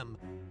drawing them.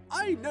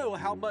 I know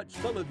how much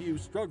some of you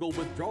struggle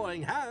with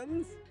drawing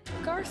hands.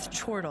 Garth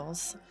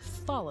chortles,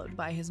 followed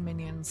by his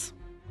minions.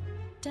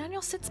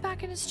 Daniel sits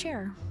back in his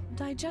chair,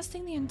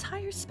 digesting the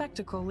entire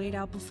spectacle laid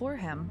out before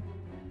him.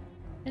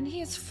 And he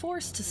is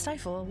forced to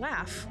stifle a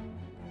laugh.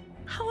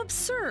 How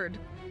absurd!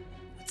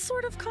 What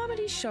sort of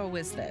comedy show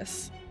is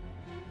this?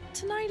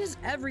 Tonight is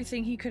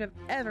everything he could have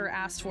ever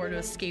asked for to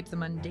escape the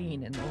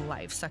mundane and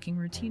life-sucking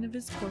routine of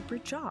his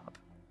corporate job.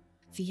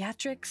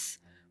 Theatrics,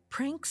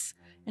 pranks,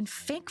 and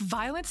fake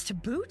violence to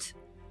boot?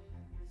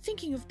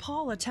 Thinking of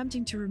Paul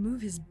attempting to remove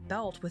his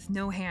belt with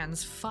no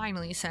hands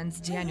finally sends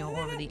Daniel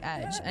over the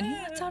edge, and he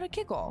lets out a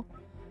giggle.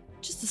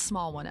 Just a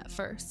small one at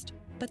first.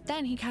 But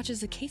then he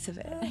catches a case of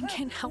it and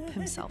can't help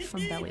himself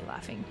from belly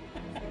laughing.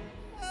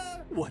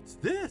 What's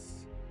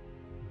this?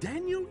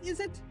 Daniel, is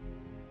it?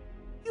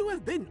 You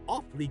have been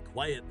awfully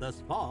quiet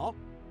thus far.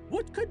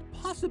 What could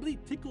possibly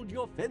tickle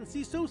your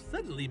fancy so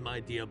suddenly, my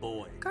dear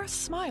boy? Garth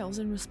smiles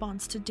in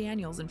response to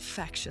Daniel's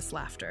infectious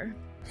laughter.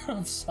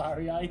 I'm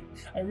sorry, I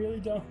really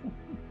don't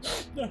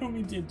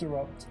mean to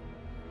interrupt.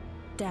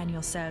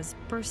 Daniel says,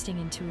 bursting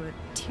into a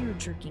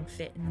tear-jerking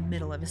fit in the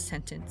middle of a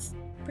sentence.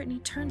 Brittany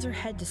turns her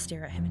head to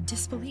stare at him in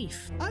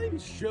disbelief. I'm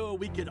sure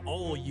we could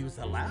all use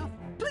a laugh.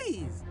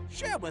 Please,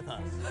 share with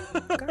us.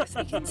 Garth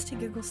begins to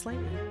giggle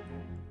slightly,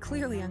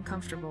 clearly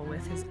uncomfortable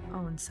with his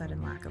own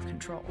sudden lack of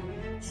control.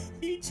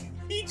 He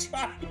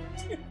tried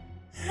to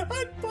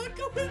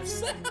unbuckle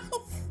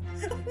himself.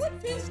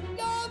 With his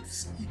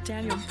nubs!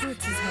 Daniel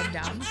puts his head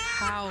down,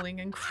 howling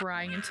and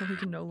crying until he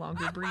can no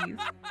longer breathe.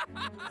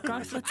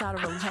 Garth lets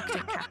out a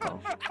reluctant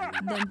cackle,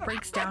 then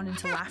breaks down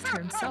into laughter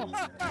himself,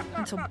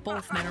 until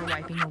both men are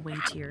wiping away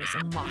tears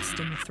and lost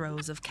in the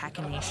throes of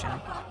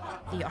cachinnation.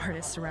 The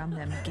artists around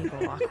them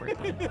giggle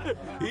awkwardly.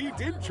 He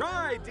did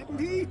try, didn't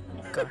he?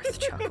 Garth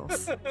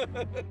chuckles.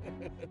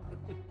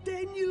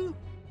 Daniel,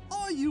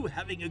 are you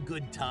having a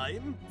good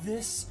time?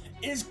 This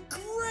is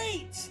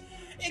great!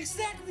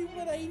 Exactly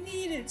what I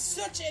needed!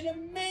 Such an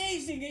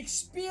amazing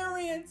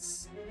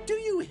experience! Do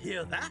you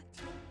hear that?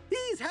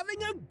 He's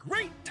having a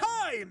great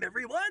time,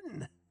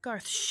 everyone!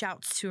 Garth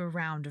shouts to a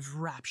round of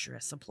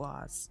rapturous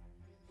applause.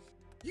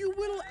 You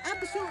will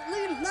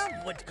absolutely love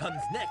what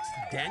comes next,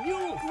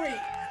 Daniel! Great!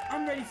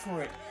 I'm ready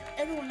for it.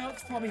 Everyone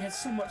else probably had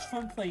so much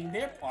fun playing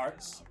their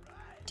parts.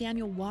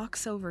 Daniel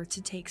walks over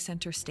to take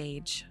center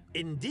stage.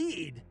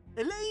 Indeed.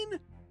 Elaine,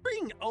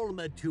 bring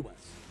Alma to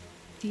us.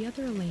 The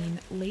other Elaine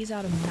lays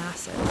out a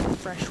massive,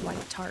 fresh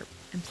white tarp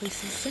and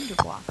places cinder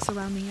blocks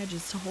around the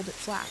edges to hold it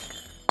flat,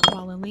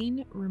 while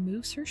Elaine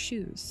removes her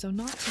shoes so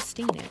not to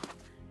stain it,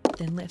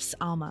 then lifts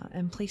Alma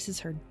and places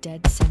her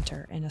dead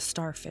center in a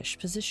starfish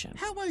position.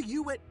 How are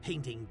you at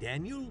painting,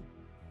 Daniel?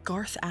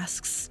 Garth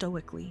asks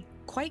stoically,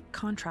 quite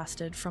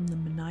contrasted from the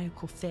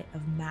maniacal fit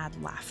of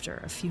mad laughter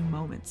a few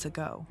moments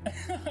ago.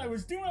 I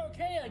was doing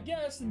okay, I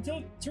guess,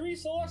 until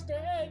Teresa lost her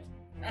head.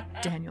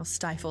 Daniel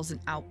stifles an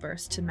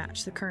outburst to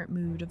match the current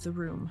mood of the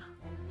room.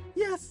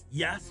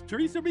 Yes,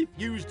 Teresa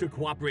refused to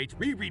cooperate,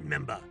 we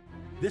remember.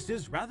 This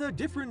is rather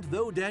different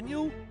though,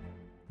 Daniel.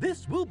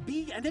 This will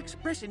be an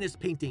expressionist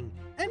painting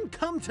and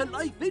come to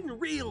life in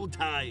real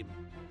time.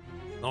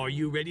 Are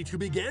you ready to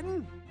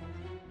begin?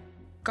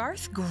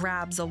 Garth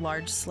grabs a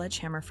large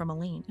sledgehammer from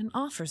Elaine and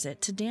offers it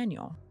to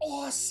Daniel.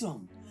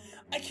 Awesome!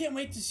 I can't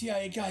wait to see how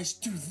you guys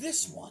do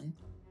this one.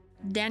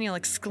 Daniel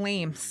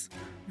exclaims,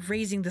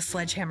 raising the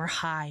sledgehammer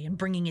high and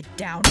bringing it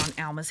down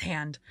on Alma's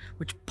hand,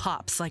 which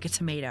pops like a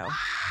tomato.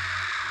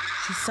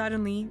 She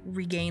suddenly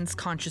regains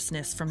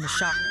consciousness from the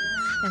shock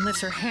and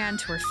lifts her hand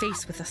to her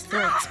face with a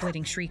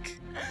throat-splitting shriek.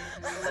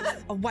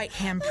 A white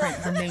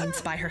handprint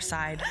remains by her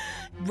side,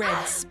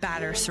 red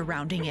spatter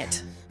surrounding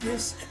it.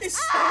 This is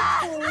so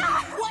cool!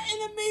 What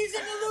an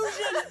amazing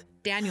illusion!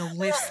 Daniel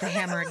lifts the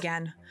hammer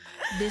again.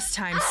 This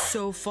time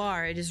so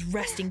far it is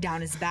resting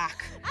down his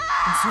back,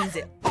 and swings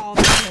it all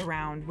the way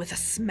around with a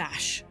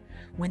smash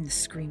when the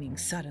screaming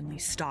suddenly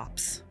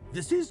stops.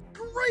 This is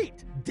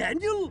great!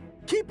 Daniel,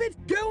 keep it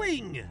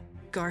going!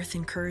 Garth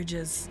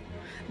encourages.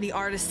 The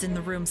artists in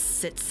the room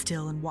sit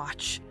still and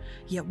watch,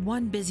 yet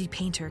one busy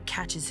painter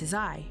catches his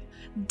eye.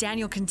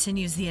 Daniel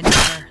continues the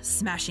endeavor,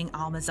 smashing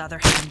Alma's other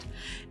hand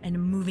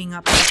and moving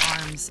up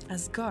her arms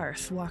as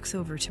Garth walks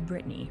over to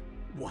Brittany.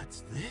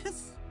 What's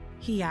this?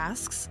 He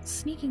asks,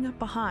 sneaking up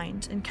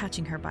behind and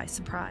catching her by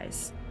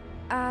surprise.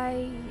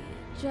 I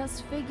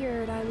just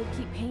figured I would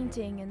keep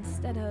painting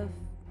instead of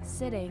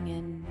sitting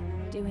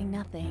and doing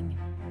nothing.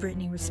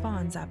 Brittany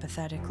responds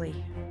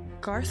apathetically.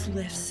 Garth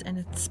lifts and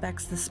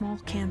inspects the small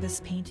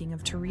canvas painting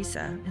of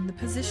Teresa in the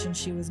position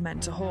she was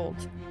meant to hold,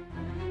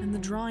 and the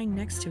drawing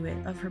next to it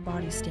of her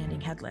body standing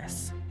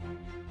headless.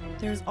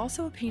 There is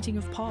also a painting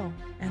of Paul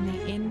and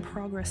the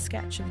in-progress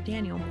sketch of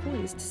Daniel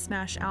poised to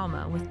smash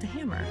Alma with the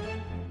hammer.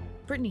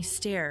 Brittany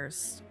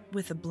stares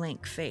with a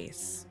blank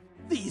face.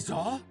 These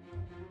are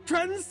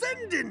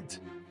transcendent!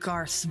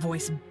 Garth's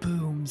voice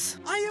booms.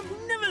 I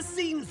have never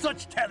seen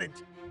such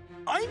talent!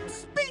 I'm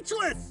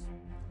speechless!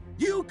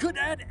 You could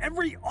add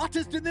every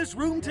artist in this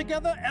room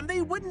together and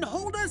they wouldn't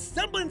hold a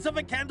semblance of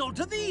a candle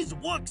to these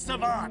works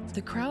of art!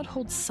 The crowd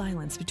holds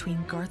silence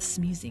between Garth's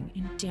musing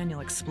and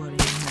Daniel exploding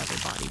another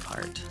body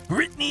part.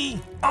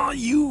 Brittany, are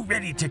you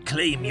ready to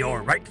claim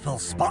your rightful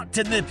spot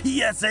in the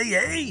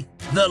PSAA?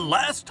 The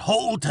last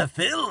hole to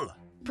fill?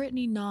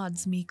 Brittany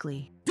nods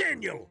meekly.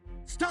 Daniel,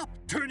 stop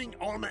turning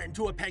Alma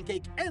into a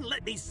pancake and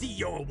let me see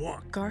your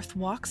work! Garth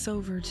walks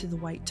over to the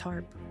white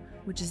tarp,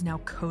 which is now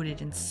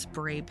coated in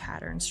spray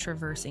patterns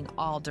traversing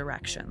all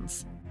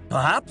directions.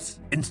 Perhaps,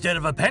 instead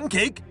of a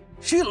pancake,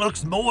 she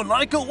looks more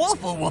like a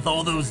waffle with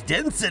all those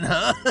dents in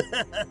her.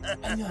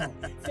 I know.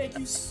 Thank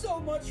you so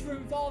much for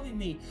involving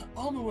me.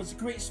 Alma was a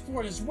great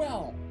sport as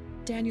well.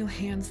 Daniel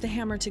hands the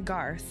hammer to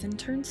Garth and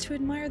turns to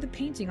admire the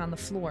painting on the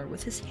floor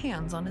with his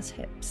hands on his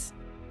hips.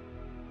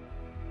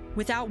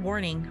 Without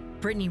warning,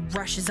 Brittany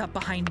rushes up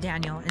behind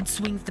Daniel and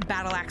swings the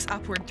battle axe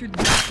upward through the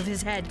back of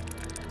his head,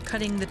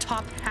 cutting the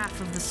top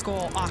half of the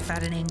skull off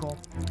at an angle.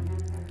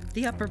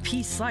 The upper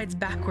piece slides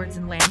backwards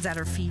and lands at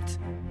her feet.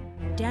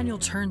 Daniel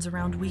turns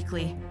around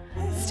weakly,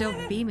 still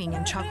beaming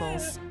and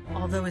chuckles,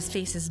 although his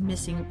face is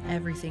missing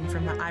everything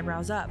from the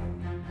eyebrows up.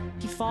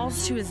 He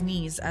falls to his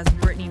knees as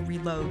Brittany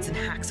reloads and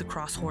hacks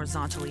across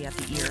horizontally at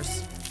the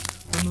ears,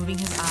 removing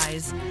his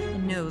eyes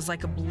and nose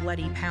like a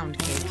bloody pound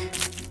cake,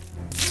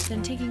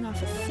 then taking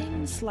off a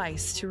thin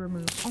slice to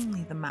remove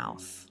only the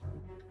mouth.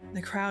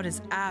 The crowd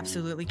is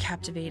absolutely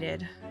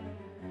captivated,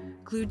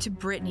 glued to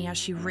Brittany as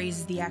she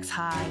raises the axe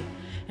high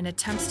and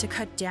attempts to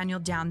cut Daniel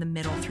down the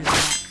middle through the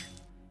neck.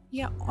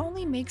 yet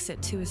only makes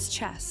it to his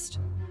chest,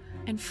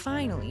 and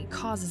finally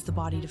causes the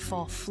body to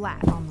fall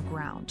flat on the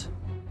ground.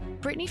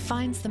 Brittany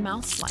finds the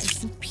mouth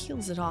slice and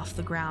peels it off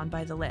the ground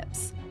by the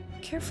lips,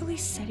 carefully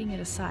setting it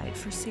aside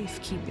for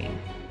safekeeping.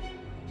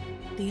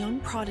 The young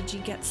prodigy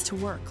gets to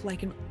work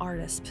like an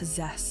artist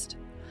possessed,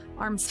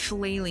 arms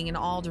flailing in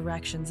all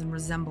directions and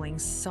resembling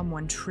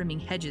someone trimming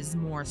hedges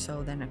more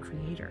so than a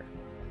creator.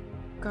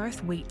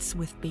 Garth waits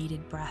with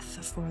bated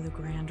breath for the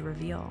grand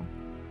reveal.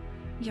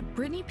 Yet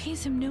Brittany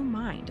pays him no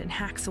mind and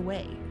hacks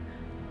away,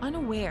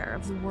 unaware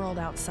of the world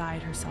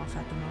outside herself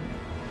at the moment.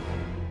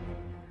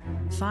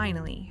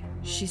 Finally,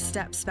 she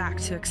steps back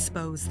to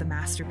expose the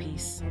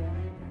masterpiece.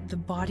 The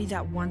body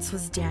that once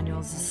was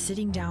Daniel's is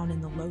sitting down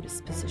in the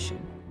lotus position,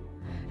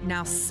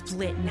 now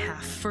split in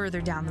half further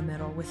down the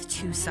middle with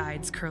two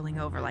sides curling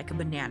over like a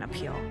banana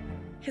peel.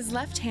 His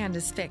left hand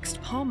is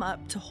fixed palm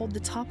up to hold the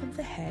top of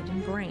the head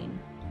and brain,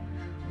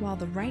 while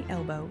the right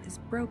elbow is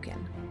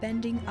broken,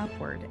 bending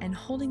upward and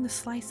holding the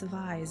slice of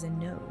eyes and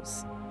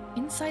nose.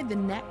 Inside the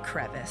neck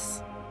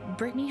crevice,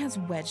 Brittany has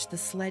wedged the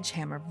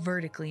sledgehammer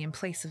vertically in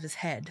place of his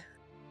head.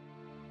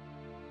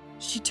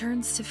 She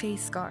turns to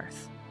face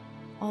Garth,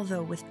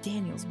 although with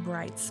Daniel's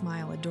bright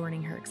smile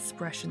adorning her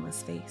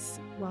expressionless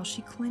face, while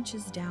she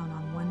clenches down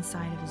on one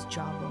side of his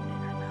jawbone in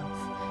her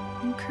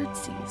mouth and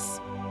curtsies.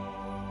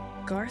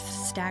 Garth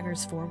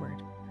staggers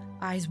forward,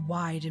 eyes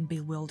wide and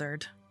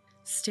bewildered,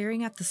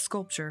 staring at the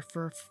sculpture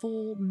for a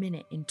full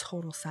minute in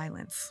total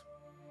silence.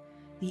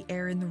 The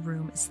air in the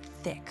room is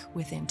thick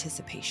with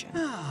anticipation.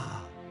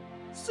 Ah,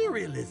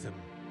 surrealism.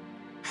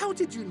 How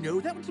did you know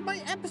that was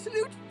my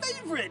absolute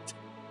favorite?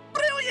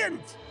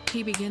 Brilliant!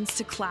 He begins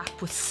to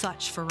clap with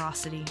such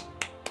ferocity.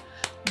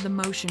 The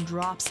motion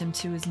drops him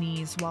to his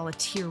knees while a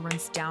tear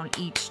runs down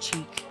each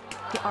cheek.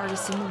 The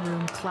artists in the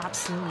room clap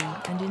slowly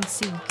and in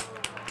sync,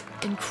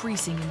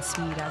 increasing in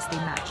speed as they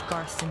match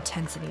Garth's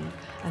intensity,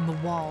 and the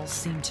walls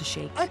seem to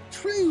shake. A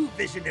true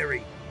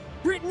visionary!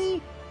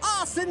 Brittany,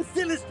 our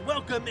sincerest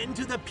welcome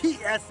into the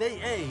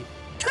PSAA!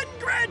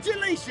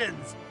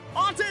 Congratulations!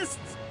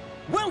 Artists,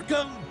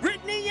 welcome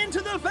Brittany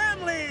into the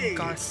family!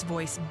 Garth's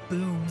voice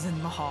booms in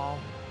the hall.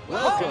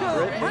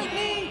 Welcome,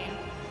 Brittany!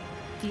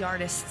 The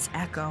artists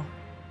echo,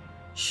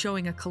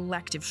 showing a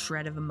collective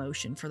shred of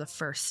emotion for the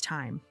first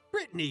time.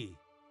 Brittany,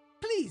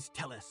 please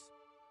tell us,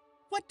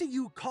 what do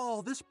you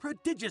call this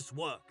prodigious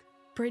work?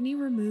 Brittany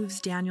removes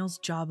Daniel's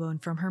jawbone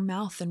from her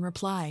mouth and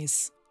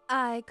replies,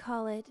 I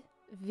call it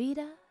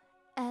Vita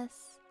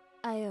S.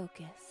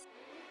 Iocus.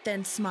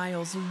 Then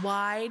smiles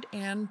wide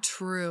and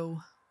true.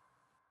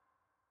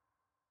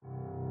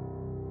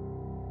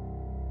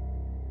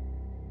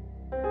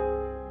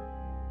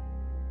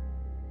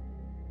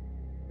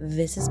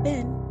 This has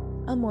been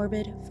a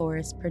Morbid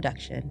Forest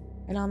production,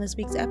 and on this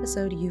week's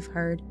episode you've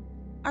heard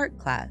Art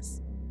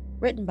Class,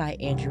 written by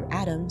Andrew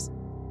Adams,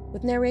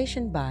 with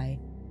narration by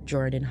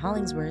Jordan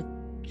Hollingsworth,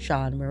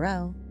 Sean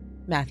Morrell,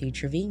 Matthew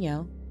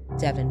Trevino,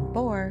 Devin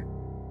Bohr,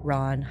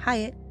 Ron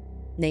Hyatt,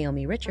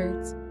 Naomi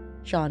Richards,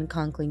 Sean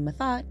Conkling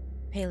Mathot,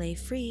 Pele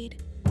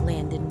Freed,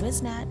 Landon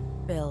Wisnat,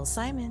 Bill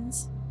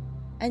Simons,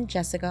 and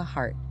Jessica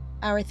Hart.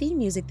 Our theme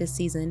music this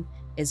season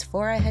is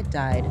For I Had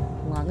Died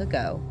Long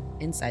Ago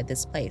Inside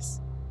This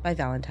Place by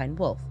Valentine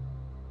Wolf.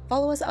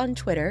 Follow us on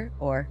Twitter,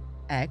 or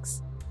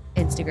X,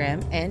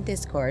 Instagram, and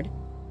Discord,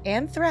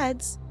 and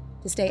Threads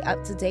to stay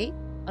up to date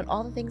on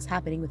all the things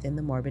happening within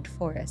the Morbid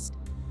Forest.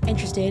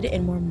 Interested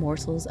in more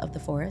morsels of the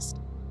forest?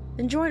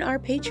 Then join our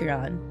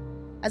Patreon.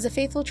 As a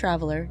faithful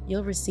traveler,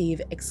 you'll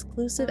receive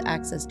exclusive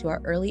access to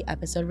our early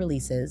episode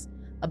releases,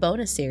 a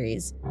bonus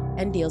series,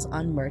 and deals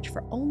on merch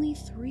for only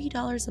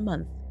 $3 a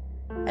month.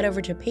 Head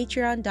over to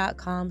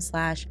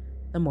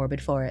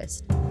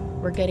patreon.com/themorbidforest.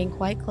 We're getting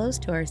quite close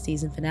to our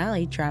season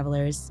finale,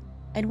 travelers,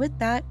 and with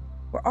that,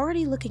 we're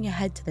already looking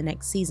ahead to the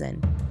next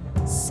season.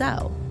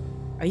 So,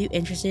 are you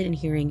interested in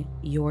hearing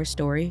your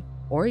story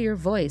or your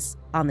voice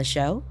on the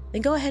show?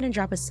 Then go ahead and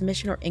drop a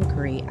submission or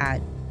inquiry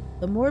at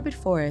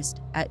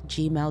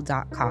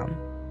themorbidforest@gmail.com.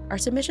 Our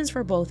submissions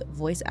for both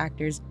voice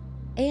actors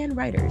and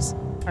writers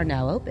are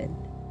now open.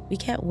 We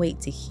can't wait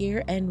to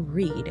hear and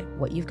read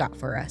what you've got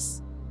for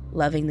us.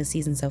 Loving the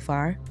season so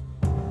far?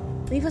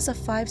 Leave us a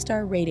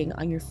 5-star rating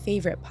on your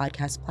favorite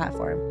podcast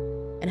platform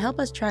and help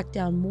us track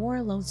down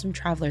more lonesome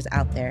travelers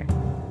out there,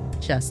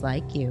 just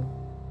like you.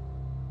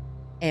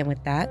 And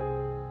with that,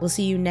 we'll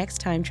see you next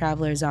time,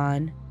 travelers,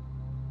 on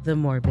The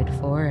Morbid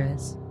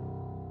Forest.